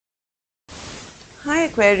Hi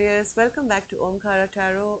Aquarius, welcome back to Omkara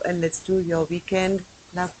Tarot and let's do your weekend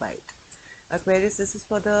love bite. Aquarius, this is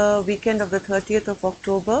for the weekend of the 30th of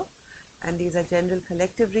October and these are general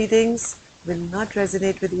collective readings, will not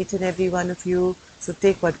resonate with each and every one of you, so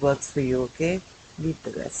take what works for you, okay? Leave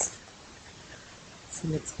the rest. So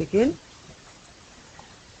let's begin.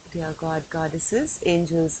 Dear God, Goddesses,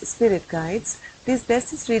 Angels, Spirit Guides, please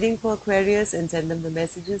bless this reading for Aquarius and send them the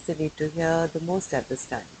messages they need to hear the most at this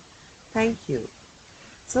time. Thank you.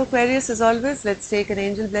 So Aquarius, as always, let's take an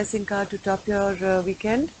angel blessing card to top your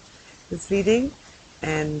weekend, this reading,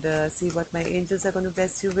 and see what my angels are going to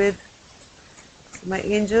bless you with. So my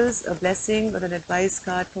angels, a blessing or an advice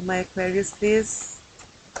card for my Aquarius, please.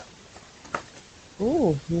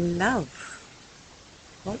 Oh, love.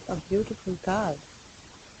 What a beautiful card.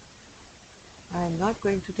 I'm not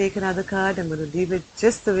going to take another card. I'm going to leave it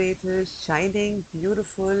just the way it is. Shining,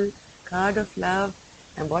 beautiful, card of love.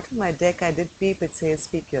 And bottom of my deck, I did peep. It says,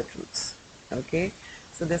 speak your truths. Okay.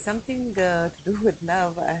 So there's something to do with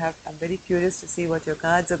love. I'm very curious to see what your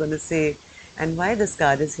cards are going to say and why this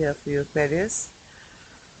card is here for you, Aquarius.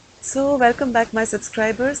 So welcome back, my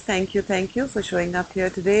subscribers. Thank you for showing up here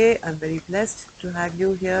today. I'm very blessed to have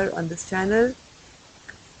you here on this channel.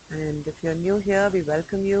 And if you're new here, we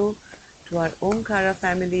welcome you to our Omkara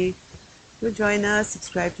family. Do join us,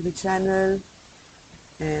 subscribe to the channel,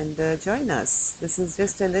 and join us. This is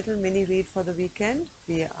just a little mini read for the weekend.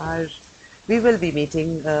 We will be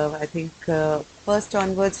meeting, I think, first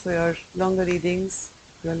onwards for your longer readings.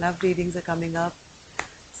 Your love readings are coming up.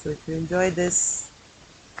 So if you enjoy this,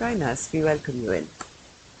 join us. We welcome you in.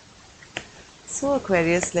 So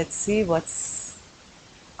Aquarius, let's see what's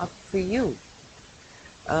up for you.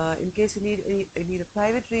 In case you need a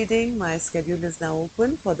private reading, my schedule is now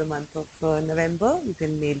open for the month of November. You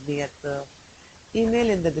can mail me at the email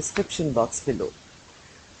in the description box below.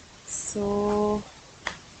 So,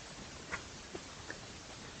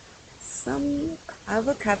 some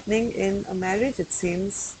havoc happening in a marriage, it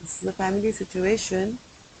seems. This is a family situation.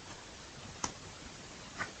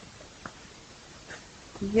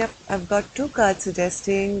 Yep, I've got two cards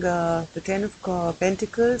suggesting the Ten of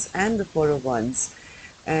Pentacles and the Four of Wands.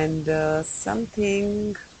 And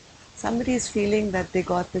somebody is feeling that they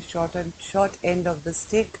got the short end of the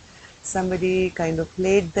stick. Somebody kind of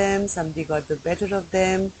played them, somebody got the better of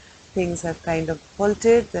them, things have kind of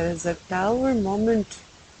halted. There is a tower moment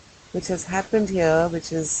which has happened here,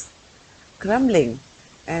 which is crumbling,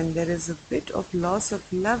 and there is a bit of loss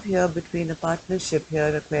of love here between a partnership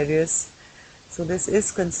here, Aquarius. So this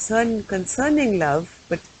is concerning love,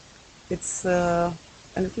 but it's a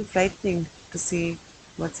little frightening to see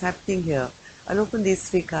what's happening here. I'll open these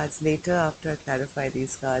three cards later after I clarify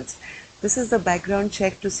these cards. This is the background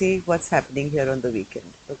check to see what's happening here on the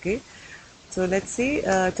weekend. Okay, so let's see.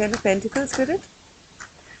 Ten of Pentacles, Spirit.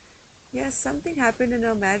 Yes, something happened in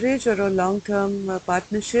a marriage or a long-term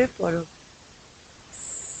partnership, or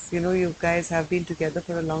you guys have been together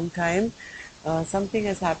for a long time. Something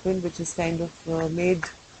has happened which has kind of made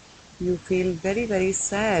you feel very, very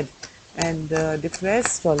sad and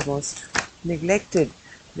depressed, almost neglected,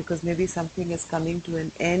 because maybe something is coming to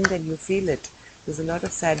an end and you feel it. There's a lot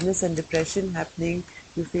of sadness and depression happening.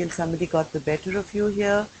 You feel somebody got the better of you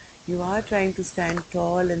here. You are trying to stand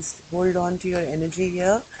tall and hold on to your energy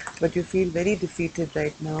here, but you feel very defeated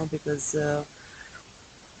right now because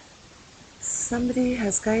somebody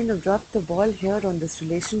has kind of dropped the ball here on this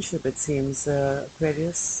relationship, it seems,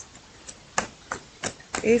 Aquarius.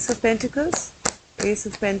 Ace of Pentacles. Ace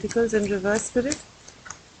of Pentacles in reverse, Spirit.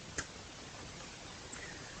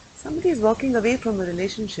 Somebody is walking away from a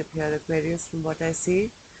relationship here, Aquarius, from what I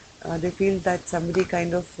see. They feel that somebody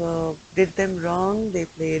kind of did them wrong. They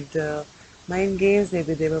played mind games.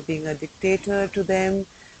 Maybe they were being a dictator to them,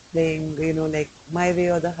 playing, like my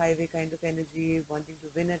way or the highway kind of energy, wanting to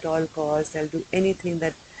win at all costs. I'll do anything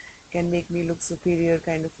that can make me look superior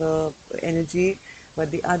kind of energy.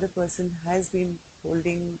 But the other person has been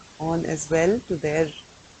holding on as well to their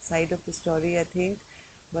side of the story, I think,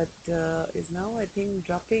 but is now, I think,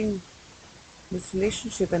 dropping this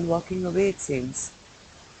relationship and walking away, it seems.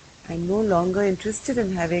 I'm no longer interested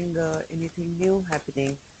in having anything new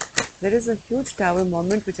happening. There is a huge tower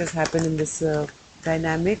moment which has happened in this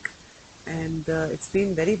dynamic, and it's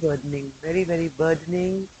been very burdening, very, very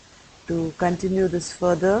burdening to continue this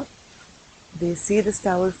further. They see this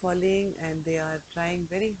tower falling and they are trying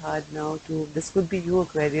very hard now to, this could be you,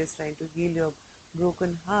 Aquarius, trying to heal your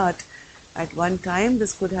broken heart. At one time,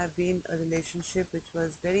 this could have been a relationship which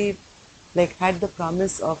was very, like, had the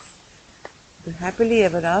promise of the happily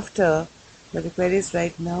ever after. But Aquarius,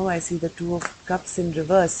 right now, I see the Two of Cups in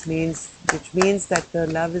reverse, which means that the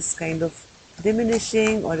love is kind of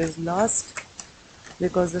diminishing or is lost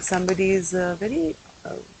because of somebody's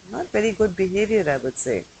not very good behavior, I would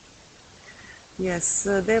say. Yes,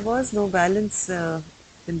 there was no balance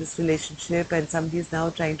in this relationship, and somebody is now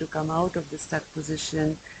trying to come out of this stuck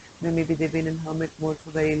position. Maybe they've been in hermit mode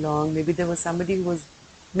for very long. Maybe there was somebody who was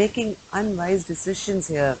making unwise decisions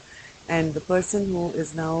here, and the person who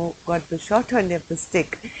is now got the short end of the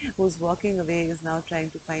stick, who's walking away, is now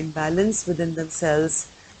trying to find balance within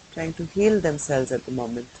themselves, trying to heal themselves at the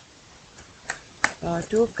moment.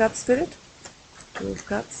 Two of Cups, Spirit. Two of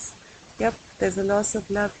Cups. Yep, there's a loss of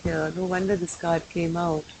love here. No wonder this card came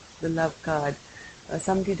out, the love card.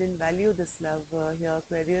 Somebody didn't value this love here,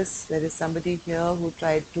 Aquarius. There is somebody here who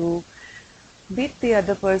tried to beat the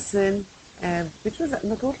other person, which was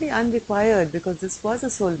totally unrequired because this was a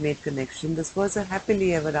soulmate connection. This was a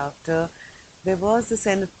happily ever after. There was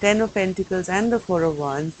the Ten of Pentacles and the Four of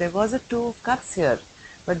Wands. There was a Two of Cups here.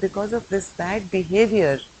 But because of this bad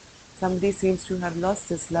behavior, somebody seems to have lost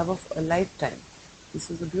this love of a lifetime. This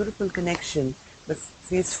was a beautiful connection, but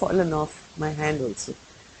it's fallen off my hand also.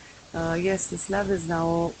 Yes, this love is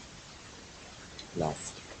now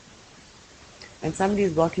lost. And somebody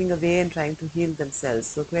is walking away and trying to heal themselves.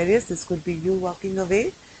 So Aquarius, this could be you walking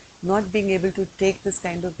away, not being able to take this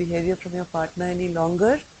kind of behavior from your partner any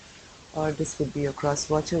longer, or this could be your cross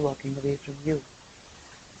watcher walking away from you.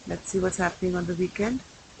 Let's see what's happening on the weekend.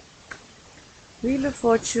 Wheel of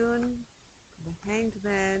Fortune, the Hanged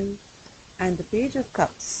Man, and the Page of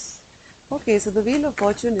Cups. Okay, so the Wheel of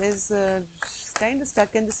Fortune is kind of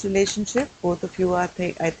stuck in this relationship. Both of you are,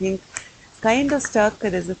 I think, kind of stuck.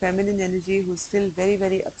 There's a feminine energy who's still very,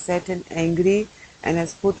 very upset and angry and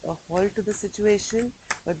has put a halt to the situation,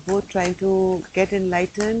 but both trying to get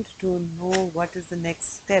enlightened to know what is the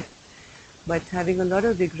next step, but having a lot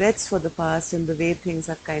of regrets for the past and the way things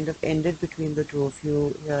have kind of ended between the two of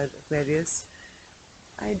you here, Aquarius.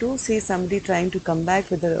 I do see somebody trying to come back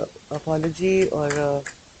with an apology or a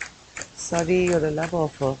sorry or a love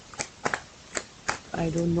offer. I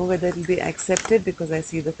don't know whether it will be accepted because I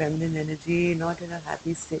see the feminine energy not in a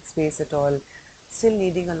happy space at all. Still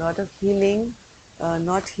needing a lot of healing,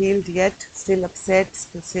 not healed yet, still upset,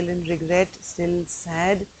 still in regret, still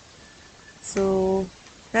sad. So,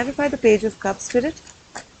 clarify the Page of Cups, Spirit.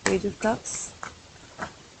 Page of Cups.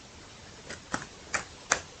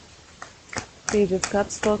 Page of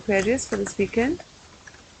Cups for Aquarius for this weekend.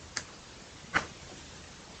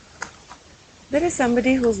 There is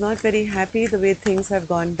somebody who's not very happy the way things have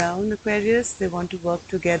gone down, Aquarius. They want to work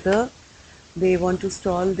together. They want to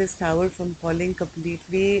stall this tower from falling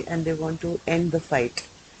completely and they want to end the fight.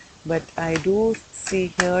 But I do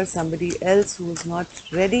see here somebody else who's not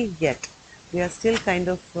ready yet. They are still kind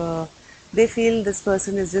of, they feel this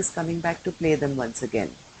person is just coming back to play them once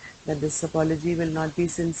again. That this apology will not be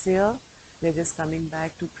sincere. They're just coming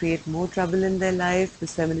back to create more trouble in their life.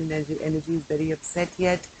 This feminine energy is very upset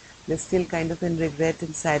yet. They're still kind of in regret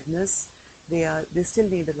and sadness. They still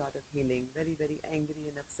need a lot of healing. Very, very angry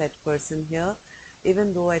and upset person here.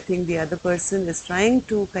 Even though I think the other person is trying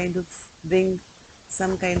to kind of bring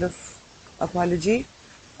some kind of apology.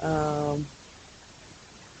 I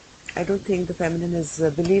don't think the feminine is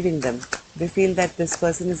believing them. They feel that this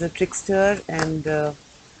person is a trickster and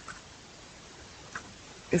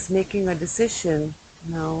is making a decision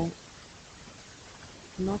now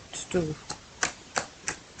not to.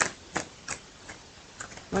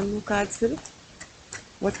 One more card, Spirit.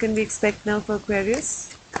 What can we expect now for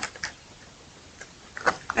Aquarius?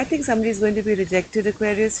 I think somebody is going to be rejected,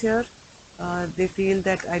 Aquarius, here. They feel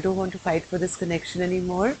that I don't want to fight for this connection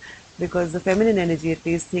anymore because the feminine energy at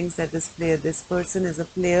least thinks that this person is a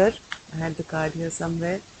player. I had the card here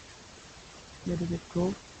somewhere. Where did it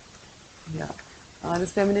go? Yeah.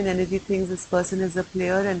 This feminine energy thinks this person is a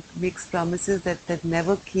player and makes promises that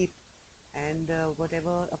never keep. And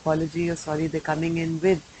whatever apology or sorry they're coming in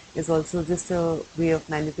with is also just a way of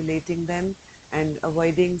manipulating them and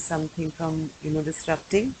avoiding something from,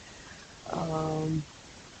 disrupting.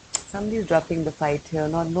 Somebody is dropping the fight here,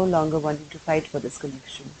 no longer wanting to fight for this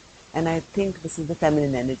connection. And I think this is the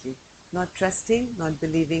feminine energy. Not trusting, not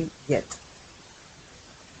believing yet.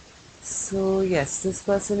 So yes, this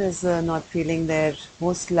person is not feeling their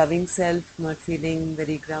most loving self, not feeling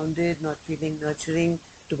very grounded, not feeling nurturing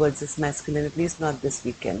towards this masculine, at least not this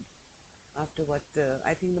weekend. After what,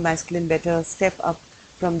 I think the masculine better step up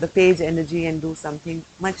from the page energy and do something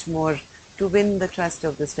much more to win the trust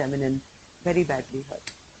of this feminine, very badly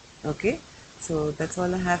hurt. Okay, so that's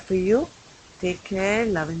all I have for you. Take care,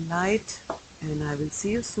 love and light, and I will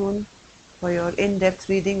see you soon for your in-depth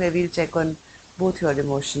reading where we'll check on both your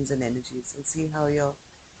emotions and energies and see how you're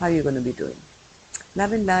going to be doing.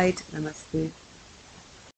 Love and light. Namaste.